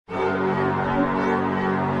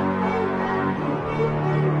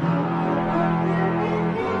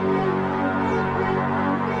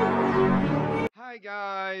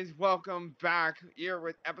welcome back here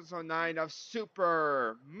with episode 9 of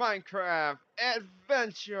Super Minecraft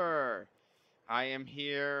Adventure. I am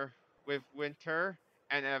here with Winter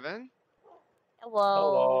and Evan. Hello.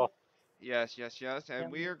 Hello. Yes, and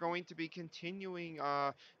we are going to be continuing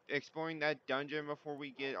exploring that dungeon before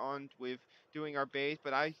we get on with doing our base,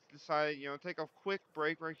 but I decided, take a quick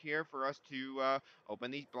break right here for us to open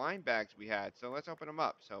these blind bags we had. So let's open them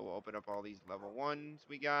up. So we'll open up all these level 1s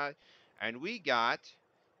we got, and we got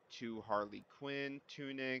two Harley Quinn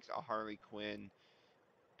tunics, a Harley Quinn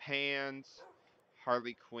pants,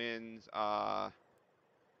 Harley Quinn's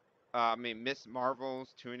Miss Marvel's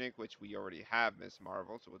tunic, which we already have Miss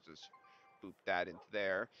Marvel, so we'll just boop that into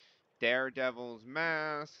there. Daredevil's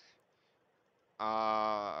mask,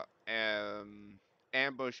 uh, um,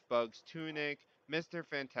 Ambush Bug's tunic,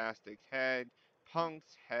 Mr.Fantastic head,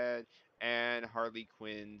 Punk's head, and Harley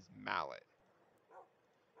Quinn's mallet,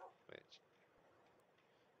 which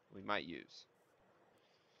we might use.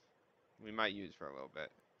 We might use for a little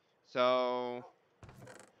bit. So,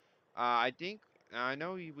 I think I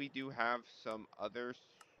know we do have some others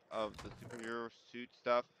of the superhero suit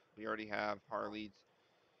stuff. We already have Harley's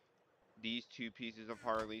these two pieces of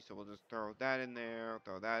Harley, so we'll just throw that in there,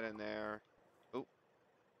 throw that in there. Oh,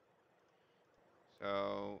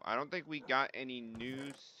 so I don't think we got any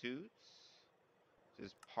new suits,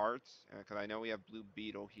 just parts, because I know we have Blue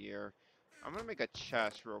Beetle here. I'm gonna make a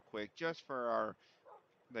chest real quick, just for our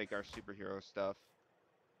our superhero stuff.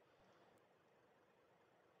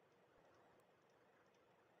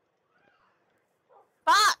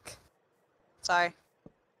 Fuck! Sorry.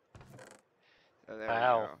 So there we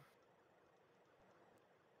Wow.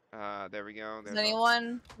 go. There we go. Does There's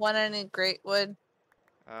anyone want any great wood?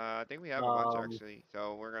 I think we have a bunch Um, actually.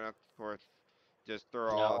 So we're gonna, of course, just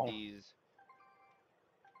throw all no.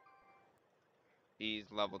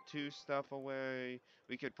 these level 2 stuff away.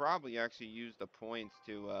 We could probably actually use the points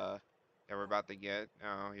to that we're about to get.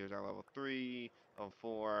 Now here's our level 3, level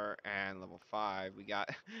 4, and level 5. We got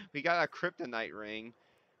we got a kryptonite ring,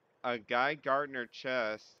 a Guy Gardner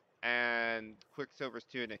chest, and Quicksilver's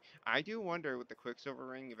tunic. I do wonder with the Quicksilver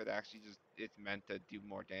ring if it actually just it's meant to do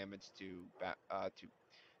more damage to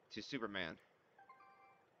to Superman.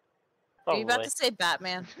 Are you about Probably. to say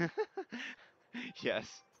Batman?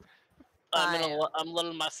 Yes. Fine. I'm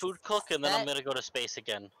letting my food cook, and then I'm That- gonna go to space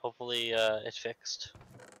again. Hopefully, it's fixed.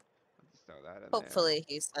 Let's throw that in there. Hopefully,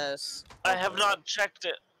 he says. I have not checked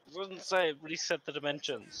it since I reset the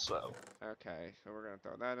dimensions, so Okay, so we're gonna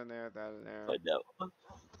throw that in there, that in there. I know.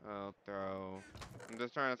 I'll throw. I'm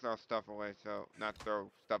just trying to throw stuff away, so not throw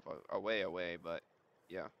stuff away, but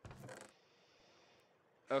yeah.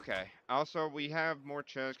 Okay. Also, we have more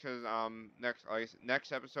chests because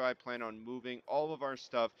next episode I plan on moving all of our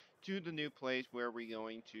stuff to the new place where we're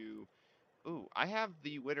going to. Ooh, I have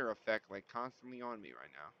the Wither effect like constantly on me right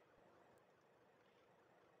now.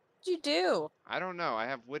 What'd you do? I don't know. I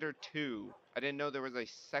have Wither 2. I didn't know there was a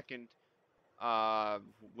second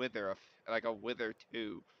Wither like a Wither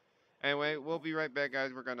 2. Anyway, we'll be right back,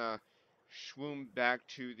 guys. We're gonna swoon back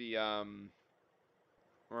to the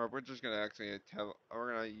or we're just gonna actually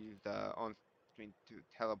we're gonna use the on screen to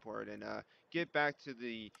teleport and get back to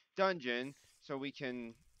the dungeon so we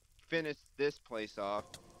can finish this place off.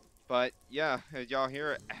 But yeah, as y'all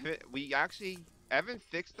hear, we actually Evan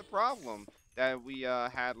fixed the problem that we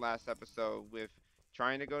had last episode with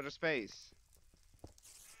trying to go to space.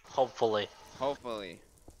 Hopefully. Hopefully.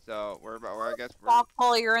 So I guess Fuck,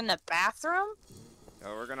 while you're in the bathroom? so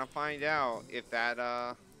we're gonna find out if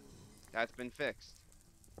that's been fixed.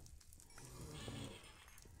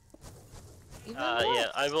 Even Yeah, worse.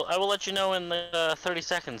 I will let you know in the 30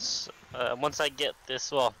 seconds. Once I get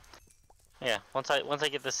this. Well, yeah. Once I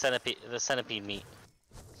get the centipede meat.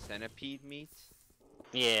 Centipede meat?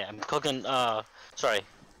 Yeah, I'm cooking. Sorry,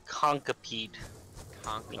 concipede.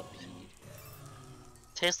 Concipede.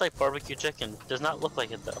 Tastes like barbecue chicken. Does not look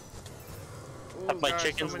like it though. Ooh, Have my gosh,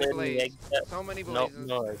 chickens so many laying the blazes. eggs? So many Nope, blazes.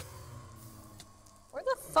 no. Where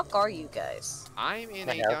the fuck are you guys? I'm in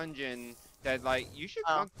I a have. dungeon that like you should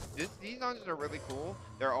Oh. come. These dungeons are really cool.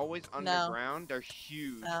 They're always No. underground. They're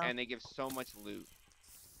huge No. and they give so much loot.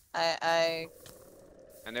 I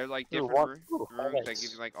And they're like Ooh, different what? Ooh, rooms that nice.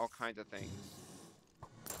 give you like all kinds of things.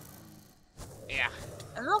 Yeah.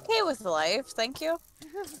 I'm okay with life, thank you.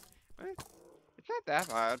 It's not that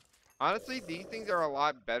bad. Honestly, these things are a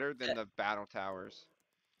lot better than the battle towers.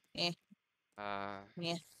 Eh. Uh,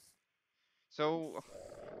 Yeah. so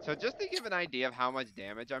just to give an idea of how much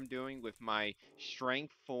damage I'm doing with my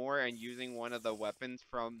strength 4 and using one of the weapons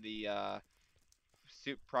from the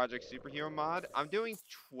Project Superhero mod, I'm doing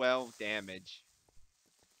 12 damage.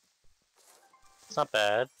 It's not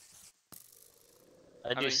bad. I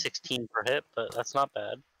I do mean, 16 per hit, but that's not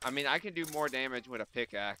bad. I mean, I can do more damage with a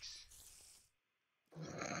pickaxe.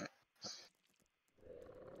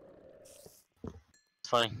 It's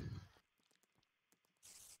funny.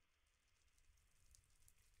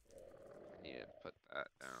 I need to put that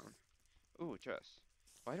down. Ooh, chest.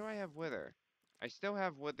 Why do I have wither? I still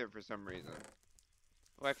have wither for some reason.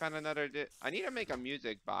 Oh, I found another I need to make a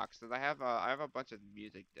music box because I have a bunch of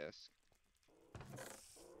music discs.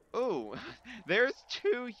 Ooh, there's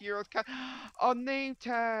 2 heroes. A name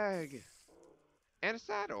tag and a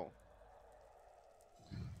saddle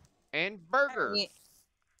and burger.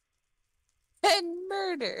 And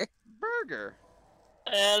murder. Burger.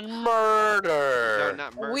 And No, murder!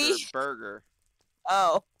 not murder. We. Burger.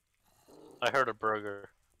 Oh, I heard a burger.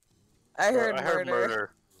 I Or heard I heard murder.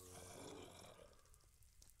 murder.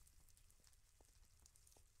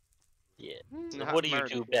 Yeah. So Not what do you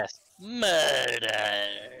murder. do best? Murder!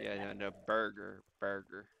 Yeah, no, no, burger.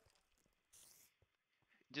 Burger.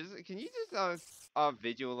 Just can you just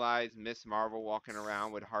visualize Ms.Marvel walking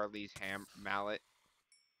around with Harley's mallet,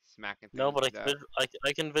 smacking No, things but to death?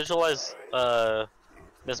 I can visualize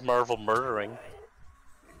Ms.Marvel murdering.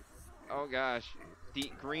 Oh gosh,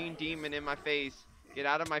 green demon in my face! Get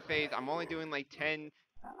out of my face! I'm only doing like 10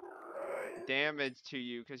 damage to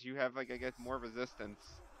you because you have like I guess more resistance.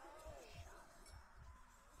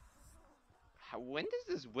 When does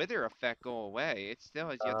this wither effect go away? It still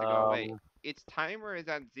has yet to go away. Um, Its timer is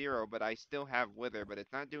at 0, but I still have wither, but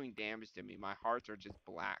it's not doing damage to me. My hearts are just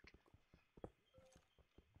black.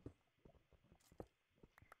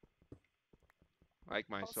 Like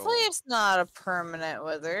my Hopefully, soul. it's not a permanent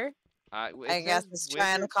wither. It I guess says it's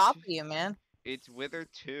trying to wither. copy you, man. It's Wither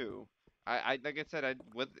 2. I like I said,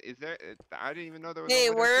 is there? I didn't even know there was a Hey,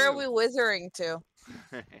 Wither where are 2. we withering to?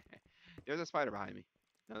 There's a spider behind me.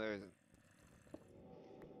 No, there isn't.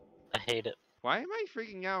 I hate it. Why am I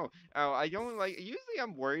freaking out? Oh, I don't like. Usually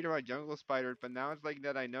I'm worried about jungle spiders, but now it's like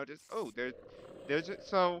that I noticed. Oh,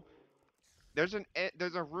 so there's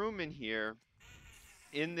a room in here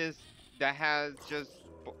in this that has just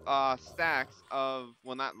stacks of,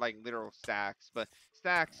 well, not like literal stacks, but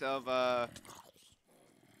stacks of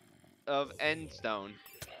end stone.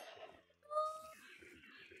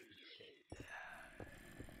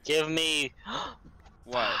 Give me.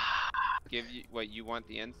 What? Give you what you want,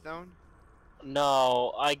 the end stone?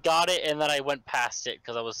 No, I got it and then I went past it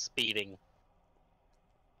because I was speeding.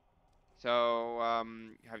 So,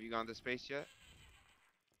 have you gone to space yet?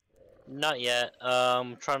 Not yet.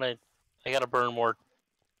 Trying to. I gotta burn more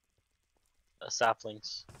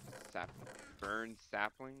saplings. Sap burn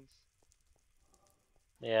saplings?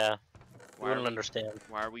 Yeah, you Why are wouldn't we understand.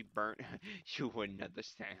 why are we burnt? You wouldn't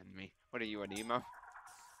understand me. What are you, an emo?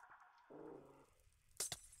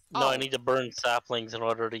 No, I Oh, need to burn saplings in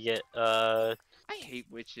order to get I hate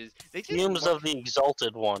witches. They just fumes look. of the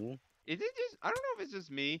exalted one. Is it just? I don't know if it's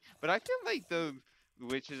just me, but I feel like the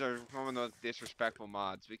witches are one of those disrespectful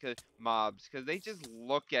mobs because they just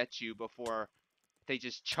look at you before they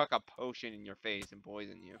just chuck a potion in your face and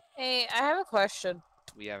poison you. Hey, I have a question.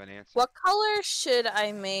 We have an answer. What color should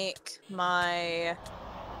I make my Eh,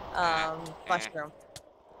 eh. mushroom?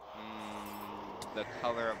 The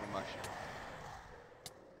color of a mushroom.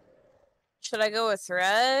 Should I go with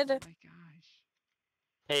red, Oh my gosh.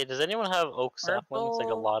 Hey, does anyone have oak saplings? Like a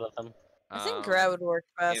purple? lot of them. I think red would work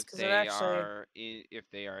best If because it they actually. are if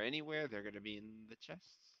they are anywhere, they're gonna be in the chests.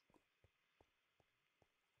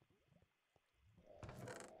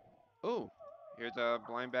 Oh, here's a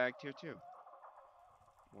blind bag tier 2.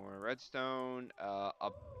 More redstone, a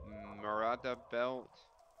Murata belt.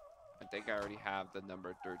 I think I already have the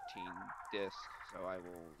number 13 disc, so I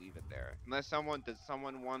will leave it there. Unless does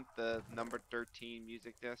someone want the number 13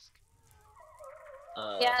 music disc?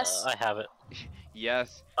 Yes. I have it.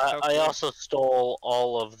 Yes. So I quick. also stole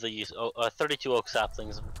all of these 32 oak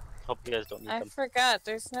saplings. Hope you guys don't need I them. forgot.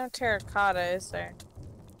 There's no terracotta, is there?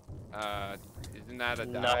 Isn't that a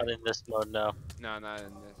Not dye? in this mode, no. No, not in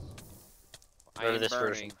this. I Or am this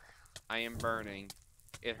version. burning. I am burning.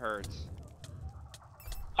 It hurts.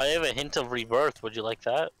 I have a hint of rebirth. Would you like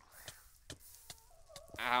that?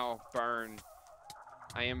 Ow, burn.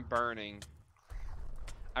 I am burning.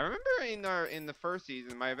 I remember in the first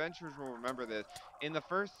season, my adventurers will remember this. In the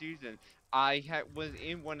first season, I was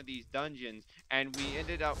in one of these dungeons, and we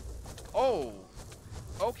ended up. Oh,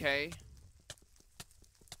 okay.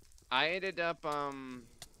 I ended up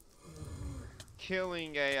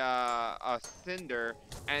killing a cinder,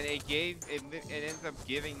 and it ends up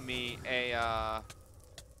giving me it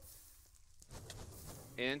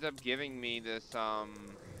ends up giving me this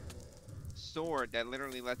sword that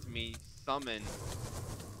literally lets me summon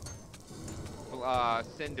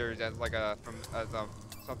cinders as like a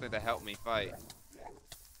something to help me fight,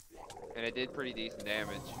 and it did pretty decent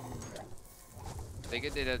damage. I think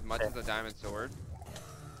it did as much Okay. as a diamond sword.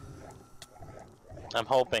 I'm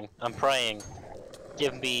hoping. I'm praying.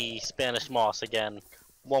 Give me Spanish moss again.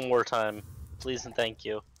 One more time. Please and thank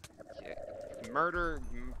you. Yeah. Murder,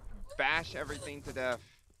 bash everything to death.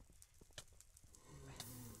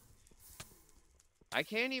 I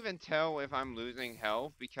can't even tell if I'm losing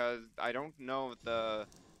health because I don't know if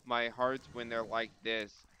my hearts when they're like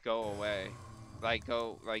this go away,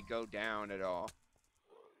 go down at all.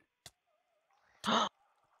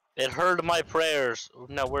 It heard my prayers.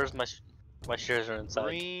 Now where's my shares are inside.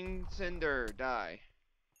 Green cinder die.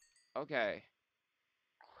 Okay.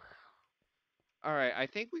 All right, I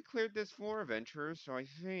think we cleared this floor, adventurers, so I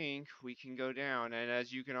think we can go down. And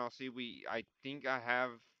as you can all see, I think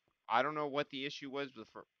I don't know what the issue was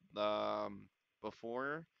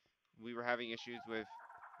before. We were having issues with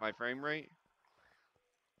my frame rate.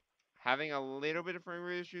 Having a little bit of frame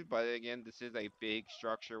rate issues, but again, this is a big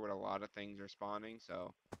structure with a lot of things are spawning,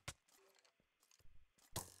 so.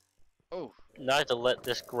 Oh, Now I have to let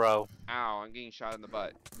this grow. ow, I'm getting shot in the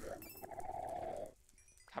butt.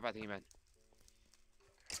 Kappa demon.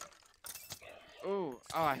 Oh,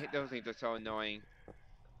 I hate those things, are so annoying.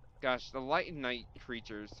 Gosh, the light and night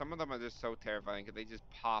creatures, some of them are just so terrifying because they just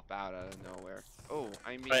pop out of nowhere. Oh,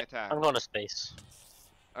 I'm being Right, attacked. I'm going to space.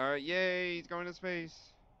 Alright, yay, he's going to space.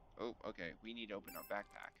 Oh, okay, we need to open our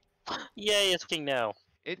backpack. Yay, it's working now.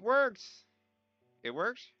 It works! It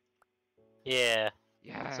works? Yeah,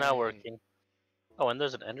 it's now Yay! working. Oh, and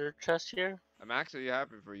there's an ender chest here? I'm actually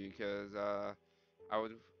happy for you because,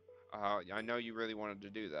 I know you really wanted to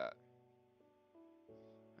do that.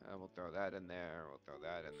 We'll throw that in there, we'll throw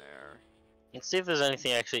that in there. Let's see if there's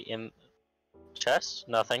anything actually in chest.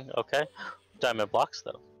 Nothing, okay. Diamond blocks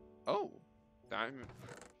though. Oh! Diamond.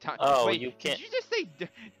 Oh, Wait, you did can't you just say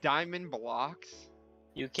diamond blocks?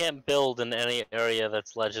 you can't build in any area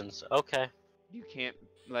that's legends. Okay. You can't,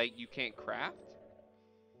 you can't craft?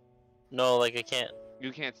 No, like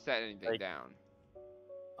You can't set anything like down.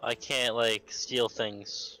 I can't like steal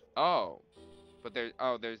things. Oh, but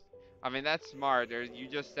I mean, that's smart. You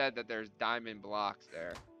just said that there's diamond blocks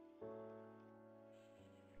there,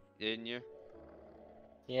 didn't you?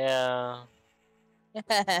 Yeah. So,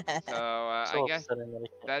 I So guess upsetting that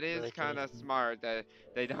that is I can't kind of even. smart that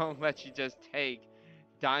they don't let you just take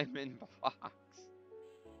diamond blocks.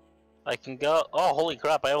 I can go. Oh, holy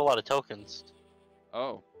crap! I have a lot of tokens.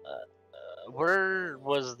 Oh, Where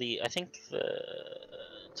was the? I think the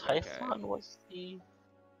okay. Typhon was the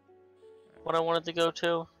what I wanted to go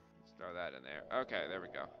to. Let's throw that in there. Okay, there we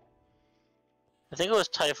go. I think it was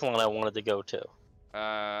Typhon I wanted to go to.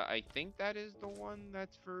 I think that is the one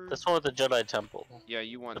that's for... This one with the Jedi Temple. Yeah,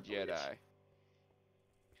 you I want believe. Jedi.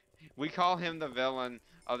 We call him the villain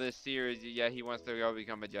of this series. Yeah, he wants to go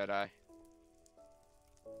become a Jedi.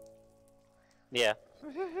 Yeah.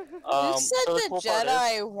 Who said So the the cool part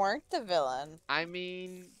Jedi weren't the villain? I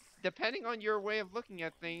mean, depending on your way of looking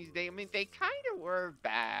at things, they kind of were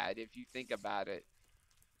bad if you think about it.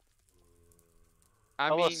 I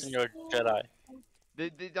Hello, mean, Senor Jedi.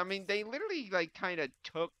 I mean, they literally kind of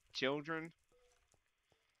took children,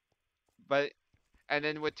 but and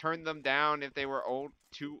then would turn them down if they were old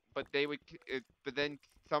too. But they would, but then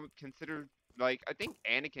some considered I think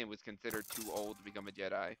Anakin was considered too old to become a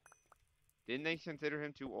Jedi. Didn't they consider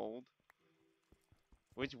him too old?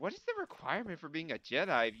 What is the requirement for being a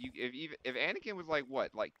Jedi? If Anakin was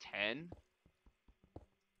what, 10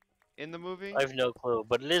 in the movie? I have no clue,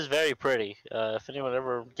 but it is very pretty. If anyone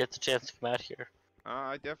ever gets a chance to come out here.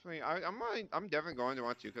 I'm definitely going to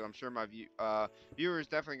want to because I'm sure my viewers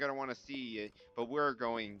definitely gonna want to see it. But we're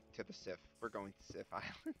going to the Sith. We're going to Sith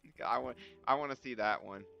Island. I want to see that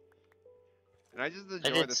one. And I just I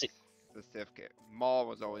enjoy did see. the Sith kit. Maul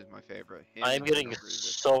was always my favorite. Him I'm and getting General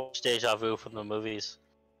Grievous. so much deja vu from the movies.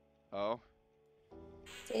 Oh,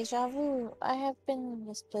 Deja vu. I have been in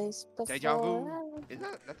this place before. Deja Vu.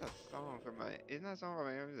 That's a song from isn't that a song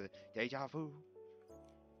from my Deja Vu?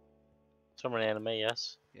 From an anime,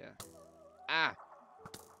 yes. Yeah. Ah.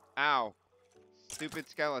 Ow. Stupid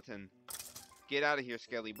skeleton. Get out of here,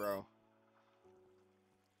 Skelly bro.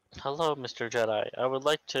 Hello, Mr. Jedi. I would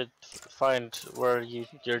like to find where your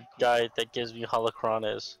guy that gives me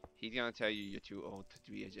holocron is. He's gonna tell you you're too old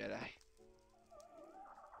to be a Jedi.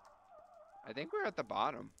 I think we're at the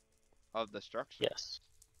bottom of the structure. Yes.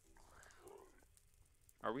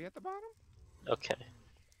 Are we at the bottom? Okay.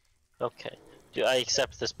 Okay. Do I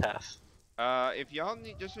accept this path? If y'all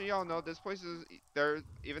need, just so y'all know, this place is there's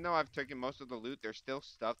even though I've taken most of the loot, there's still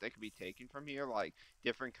stuff that can be taken from here, like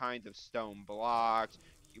different kinds of stone blocks,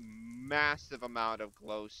 massive amount of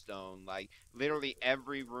glowstone. Like literally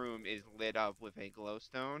every room is lit up with a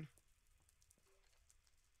glowstone.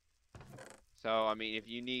 So I mean, if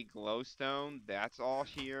you need glowstone, that's all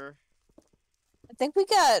here. I think we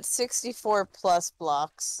got 64 plus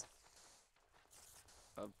blocks.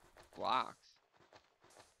 Of blocks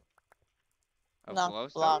of No,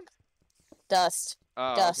 glowstone. block. Dust.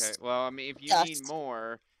 Oh, okay. Dust. Well, I mean, if you need Dust.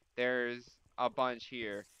 more, there's a bunch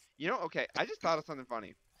here. You know, okay, I just thought of something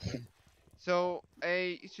funny. So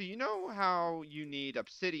you know how you need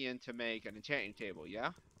obsidian to make an enchanting table, yeah?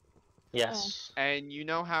 Yes. And you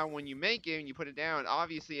know how when you make it and you put it down,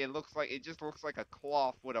 obviously it just looks like a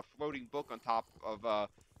cloth with a floating book on top of a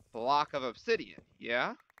block of obsidian,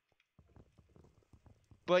 yeah?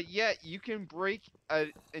 But yet you can break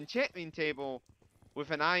an enchanting table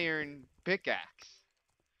with an iron pickaxe.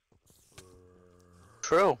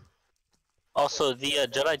 True. Also, the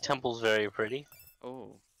Jedi Temple's very pretty.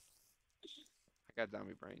 Oh, I got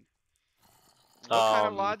zombie brain. What kind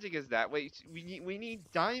of Um, logic is that? Wait, we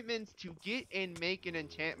need diamonds to get and make an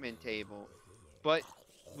enchantment table, but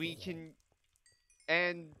we can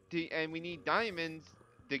and we need diamonds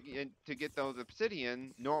to get those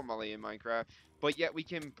obsidian normally in Minecraft, but yet we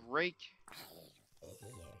can break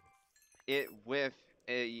it with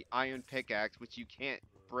a iron pickaxe, which you can't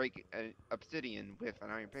break an obsidian with an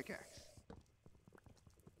iron pickaxe.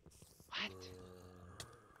 What?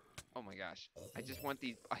 Oh my gosh! I just want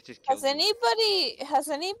these. I just killed you. Has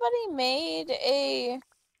anybody made a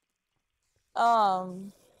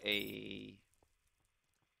A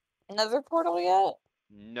nether portal yet?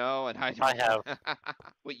 no, and I I don't. have.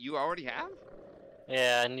 Wait, you already have?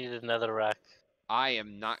 Yeah, I needed another rack. I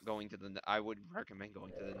am not going to the. I would recommend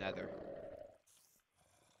going to the Nether.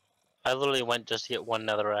 I literally went just to get one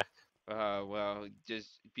nether rack. Well, just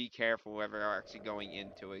be careful whenever you're actually going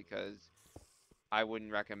into it, because I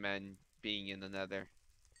wouldn't recommend being in the Nether.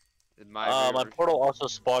 My portal also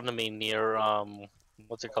spawned me near,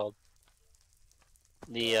 what's it called?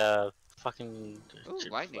 The, fucking, Ooh,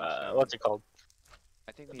 lightning stone. what's it called?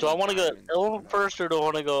 I think we Do I need want to go diamonds. Elm first, or do I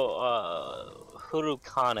want to go,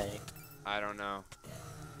 Hurukane? I don't know.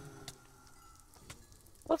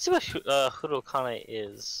 Let's see what Hurukane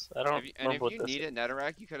is. I don't And remember if what you this need is. a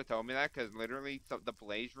netherrack, you could have told me that, because literally the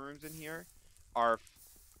blaze rooms in here are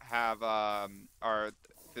are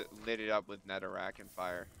lit it up with netherrack and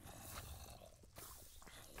fire.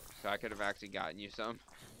 So I could have actually gotten you some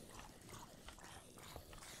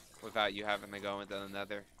without you having to go into the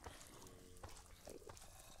nether.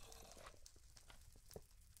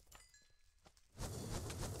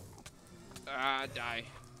 Ah, die.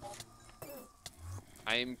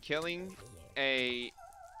 I am killing a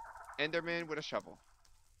Enderman with a shovel.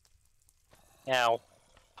 Ow.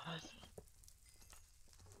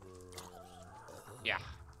 Yeah.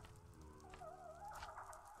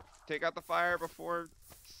 Take out the fire before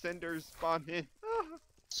cinders spawn in.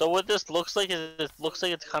 So what this looks like is, it looks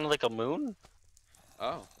like it's kind of like a moon.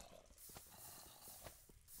 Oh.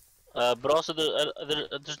 But also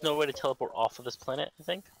there's no way to teleport off of this planet, I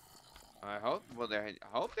think. I hope. Well, I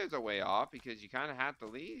hope there's a way off, because you kind of have to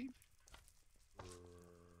leave.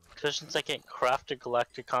 Because since I can't craft a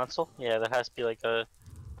galactic console, yeah, there has to be like a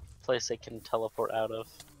place they can teleport out of.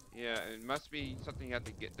 Yeah, it must be something you have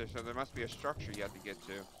to get there. So there must be a structure you have to get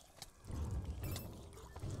to.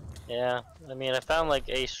 Yeah, I mean, I found like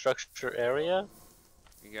a structure area.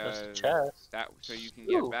 There's a Because chest. that so you can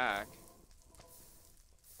get Ooh. back.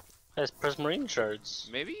 Has prismarine shards.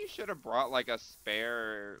 Maybe you should have brought like a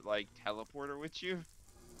spare like teleporter with you.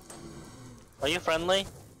 Are you friendly?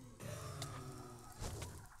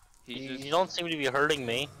 He's You just. don't seem to be hurting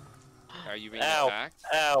me. Are you being Ow! attacked?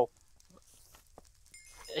 Ow!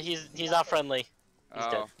 He's not friendly. He's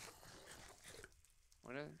dead. Oh.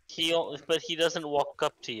 What? But he doesn't walk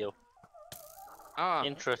up to you. Ah.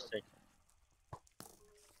 Interesting.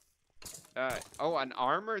 Oh, an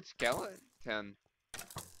armored skeleton.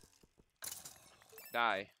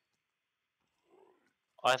 Die.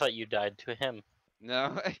 I thought you died to him.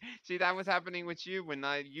 No, see that was happening with you when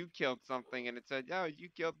you killed something and it said, "Oh, you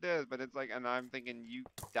killed this," but it's like, and I'm thinking you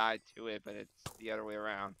died to it, but it's the other way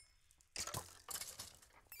around.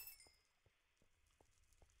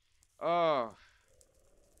 Oh,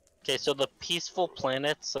 Okay, so the peaceful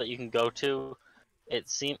planets that you can go to, it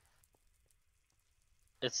seems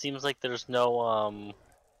like there's no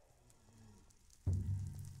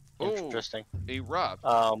interesting. erupt.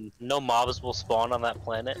 No mobs will spawn on that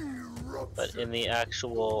planet, but in the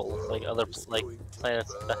actual like other like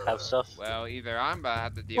planets that have stuff. Well, either I'm about to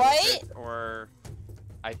have to deal Right? with it, or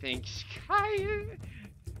I think Sky is...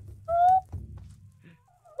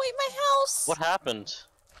 Wait, my house! What happened?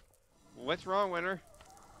 What's wrong, Winter?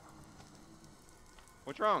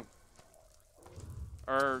 What's wrong?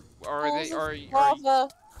 Or are Pools they of are lava.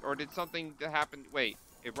 or did something that happen? Wait,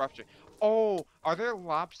 eruption. Oh, are there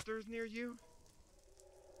lobsters near you?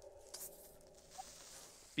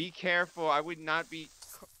 Be careful. I would not be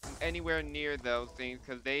anywhere near those things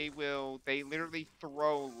because they literally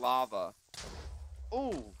throw lava.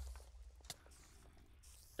 Ooh,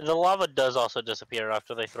 The lava does also disappear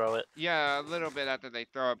after they throw it. yeah, a little bit after they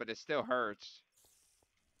throw it, but it still hurts.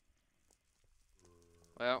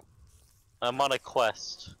 Well, I'm on a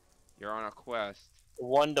quest. you're on a quest.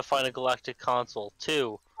 1, to find a galactic console.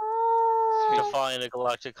 2, to See? find a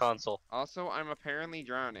galactic console. Also, I'm apparently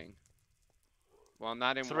drowning. Well,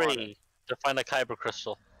 not in water. 3, to find a kyber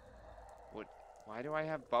crystal. What? Why do I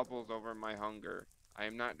have bubbles over my hunger? I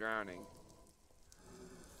am not drowning.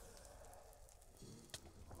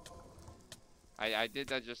 I did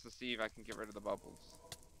that just to see if I can get rid of the bubbles.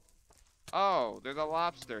 Oh, there's a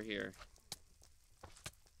lobster here.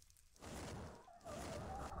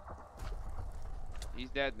 He's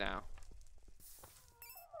dead now.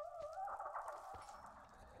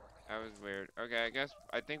 That was weird. Okay,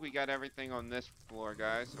 I think we got everything on this floor,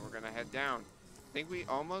 guys. So we're gonna head down. I think we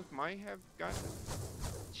almost might have gotten...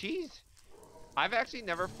 Jeez. I've actually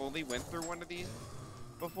never fully went through one of these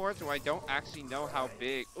before, so I don't actually know how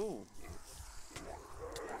big... Ooh.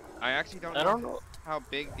 I actually don't know how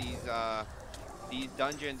big these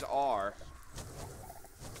dungeons are.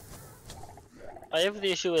 I have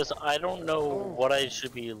the issue is I don't know Oh. what I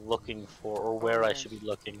should be looking for or where I should be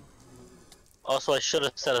looking. Also, I should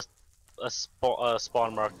have set a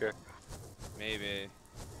spawn marker. Maybe.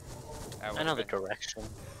 I know the direction.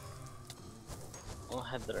 I'll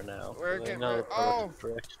head there now. Where I can know we... the Oh!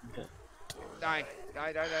 direction. Die. Die,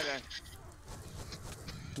 die, die, die.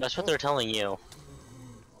 That's what they're telling you.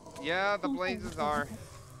 Yeah, the blazes are.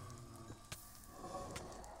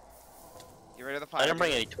 Get rid of the fire. I didn't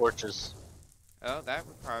bring any torches. Oh, that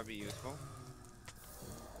would probably be useful.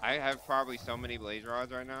 I have probably so many blaze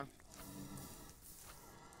rods right now.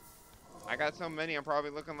 I got so many, I'm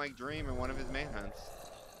probably looking like Dream in one of his manhunts.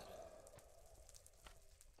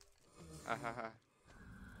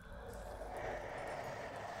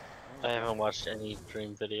 I haven't watched any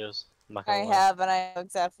Dream videos. I'm not I gonna lie. have, and I know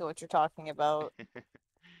exactly what you're talking about.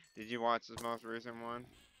 Did you watch this most recent one?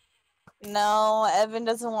 No, Evan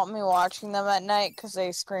doesn't want me watching them at night because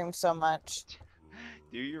they scream so much.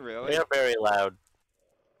 Do you really? They are very loud.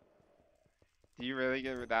 Do you really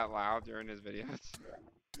get that loud during his videos?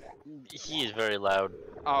 He is very loud.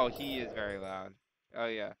 Oh, he is very loud. Oh,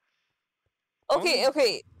 yeah. Okay, Oh.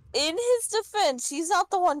 okay. In his defense, he's not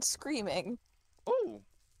the one screaming. Oh,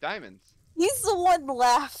 diamonds. He's the one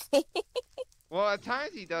laughing. Well, at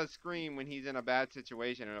times he does scream when he's in a bad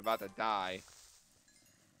situation and about to die.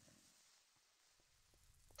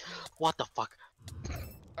 What the fuck?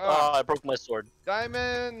 Oh, I broke my sword.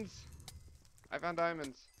 diamonds! I found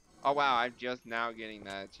diamonds. Oh, wow, I'm just now getting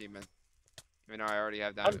that achievement. Even though I already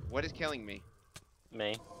have diamonds. What is killing me?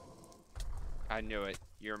 Me. I knew it.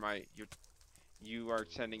 You're the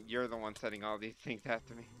one sending all these things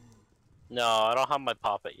after me. No, I don't have my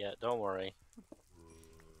poppet yet. Don't worry.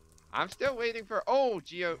 I'm still waiting for, oh,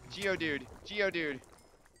 Geodude. Geodude.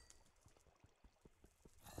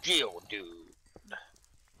 Geodude.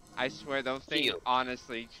 I swear those things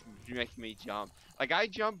honestly make me jump. Like, I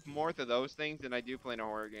jump more to those things than I do playing a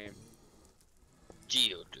horror game.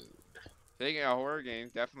 Geodude. Speaking of horror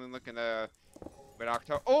games, definitely looking with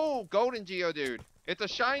October. Oh, golden Geodude. It's a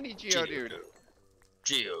shiny Geodude.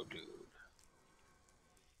 Geodude.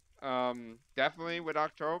 Definitely with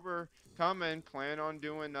October coming, plan on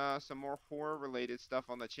doing some more horror related stuff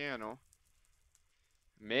on the channel.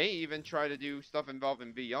 May even try to do stuff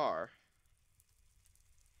involving VR.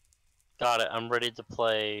 Got it. I'm ready to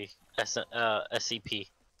play SCP.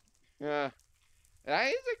 Yeah. That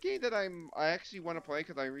is a game that I actually want to play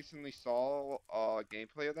because I recently saw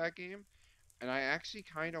gameplay of that game, and I actually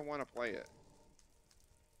kind of want to play it.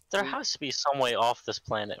 There has to be some way off this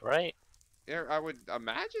planet, right? Yeah, I would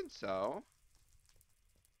imagine so.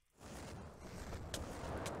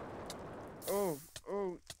 Oh,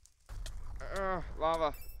 oh,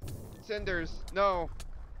 lava, cinders, no.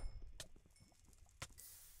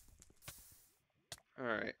 All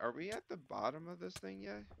right, are we at the bottom of this thing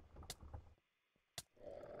yet?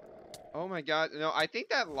 Oh my god, no, I think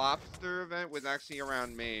that lobster event was actually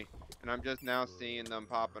around me, and I'm just now seeing them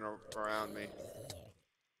popping around me.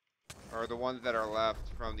 Or the ones that are left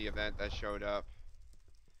from the event that showed up.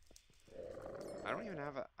 I don't even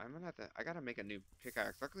have a. I'm gonna have to. I gotta make a new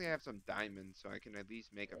pickaxe. Luckily, I have some diamonds, so I can at least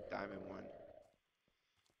make a diamond one.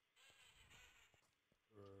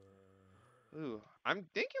 Ooh, I'm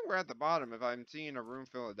thinking we're at the bottom. If I'm seeing a room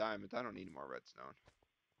full of diamonds, I don't need more redstone.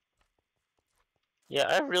 Yeah,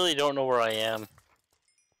 I really don't know where I am.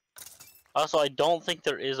 Also, I don't think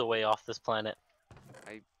there is a way off this planet.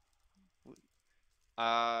 I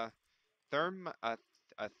uh therm a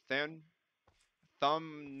thin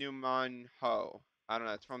thumb newman ho. I don't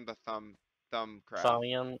know. It's from the thumb craft.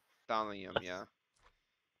 Thalium, Thallium, yeah.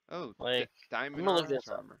 Oh, like, I'm diamond gonna look this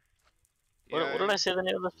up. armor. What did Yeah. I say the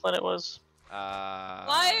name of this planet was? Why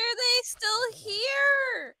Uh, are they still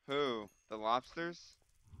here? who? The lobsters?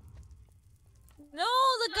 No,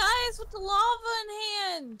 the guys with the lava in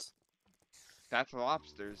hand. That's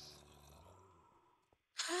lobsters.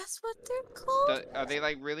 That's what they're called? Are they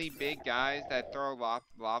like really big guys that throw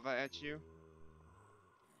lava at you?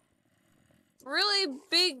 Really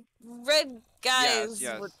big red Yes,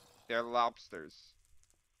 guys with... yes. They're lobsters.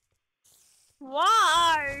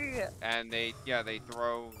 Why? And they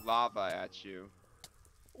throw lava at you.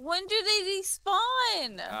 When do they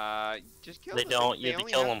despawn? Just kill They them. don't. You have to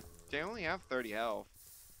kill them. They only have 30 health.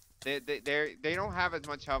 They don't have as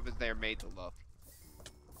much health as they're made to look.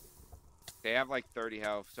 They have like 30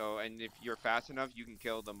 health. So, and if you're fast enough, you can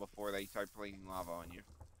kill them before they start flinging lava on you.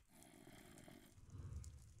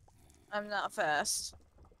 I'm not fast.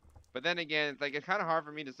 But then again, it's like it's kind of hard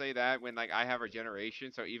for me to say that when like I have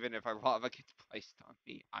regeneration. So even if a lava gets placed on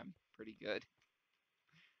me, I'm pretty good.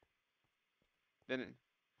 Then,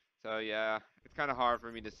 so yeah, it's kind of hard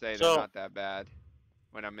for me to say they're So not that bad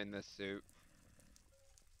when I'm in this suit.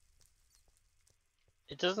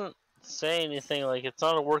 it doesn't say anything like it's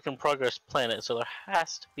not a work in progress planet, so there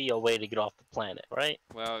has to be a way to get off the planet, right?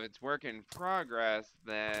 Well, if it's work in progress,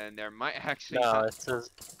 then there might actually No, not. it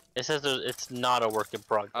says it's not a work in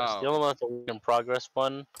progress. The Oh, only one that's a work in progress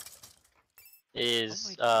one oh my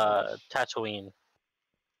is gosh. Tatooine.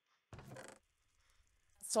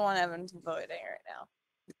 That's the one I'm avoiding right now.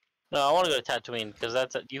 No, I want to go to Tatooine because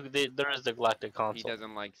there is the Galactic He Console.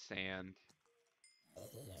 doesn't like sand.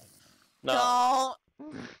 No,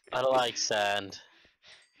 Don't. I like sand.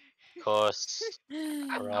 Of course,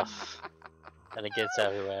 rough, and it gets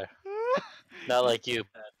everywhere. Not like you,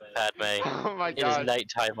 Padme. Oh my It is gosh.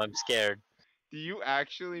 nighttime. I'm scared. Do you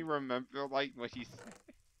actually remember like what he said?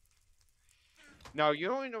 No, you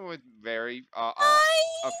don't know what very a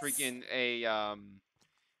Nice! freaking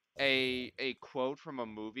a quote from a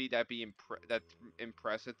movie that's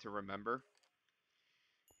impressive to remember.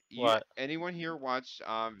 What? Anyone here watch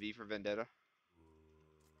V for Vendetta?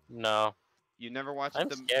 No, You never watched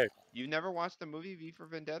I'm scared. you never watched the movie V for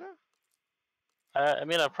Vendetta? I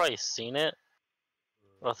mean, I've probably seen it.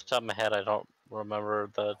 Off the top of my head, I don't remember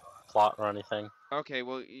the plot or anything. Okay,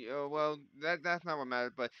 well, well, that's not what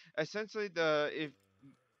matters. But essentially, if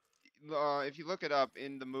you look it up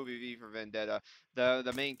in the movie V for Vendetta,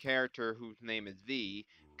 the main character whose name is V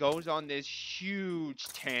goes on this huge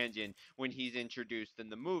tangent when he's introduced in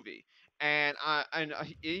the movie,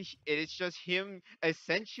 it is just him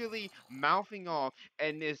essentially mouthing off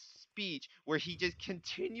in this speech where he just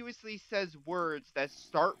continuously says words that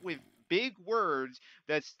start with big words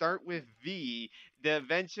that start with V that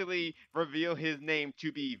eventually reveal his name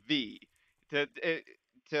to be V to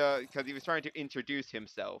because he was trying to introduce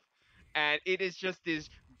himself, and it is just this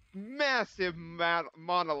massive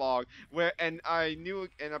monologue where and I knew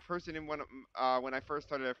and a person in when I first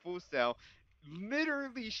started at Full Sail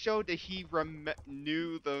literally showed that he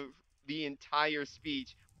knew the entire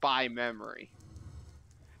speech by memory,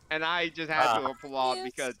 and I just had to Ah, applaud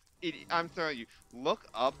Yes. because I'm telling you, look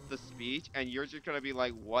up the speech and you're just gonna be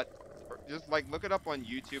like, what? Just like look it up on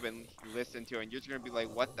YouTube and listen to it, and you're just gonna be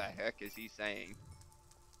like, what the heck is he saying?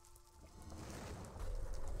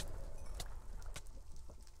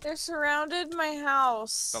 They surrounded my The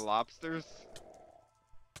house. lobsters?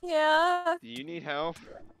 Yeah. Do you need help?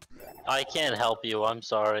 I can't help you. I'm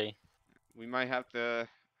sorry. We might have to.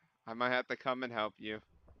 I might have to come and help you.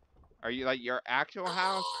 Are you like your actual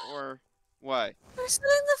house or what? They're setting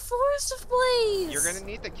the forest You're gonna ablaze.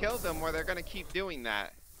 need to kill them or they're gonna keep doing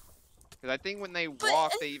that. Because I think when they But,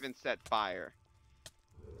 walk, they even set fire.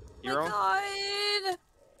 my You're God.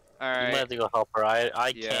 You might alright. have to go help her. I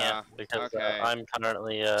can't Yeah. because Okay. I'm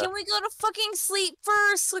currently Can we go to fucking sleep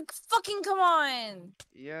first? Like, fucking come on.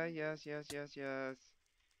 Yeah, yes. Yeah.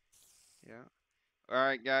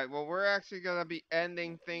 Alright, guys. Well, we're actually gonna be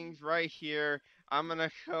ending things right here. I'm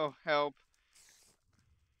gonna go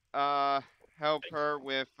uh, help her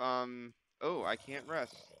with, oh, I can't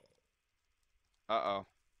rest. Uh-oh.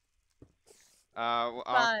 Well,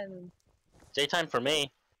 Fun. Daytime for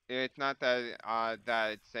me. It's not that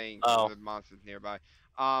that it's saying Oh. the monsters nearby.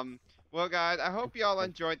 Um, well, guys, I hope y'all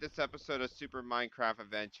enjoyed this episode of Super Minecraft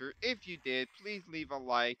Adventure. If you did, please leave a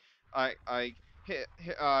like,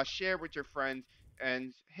 share with your friends,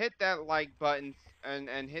 and hit that like button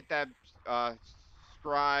and hit that uh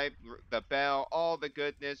subscribe, the bell, all the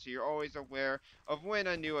goodness, so you're always aware of when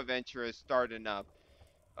a new adventure is starting up.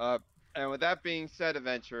 Uh, and with that being said,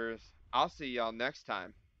 adventurers, I'll see y'all next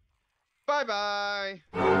time. Bye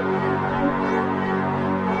bye.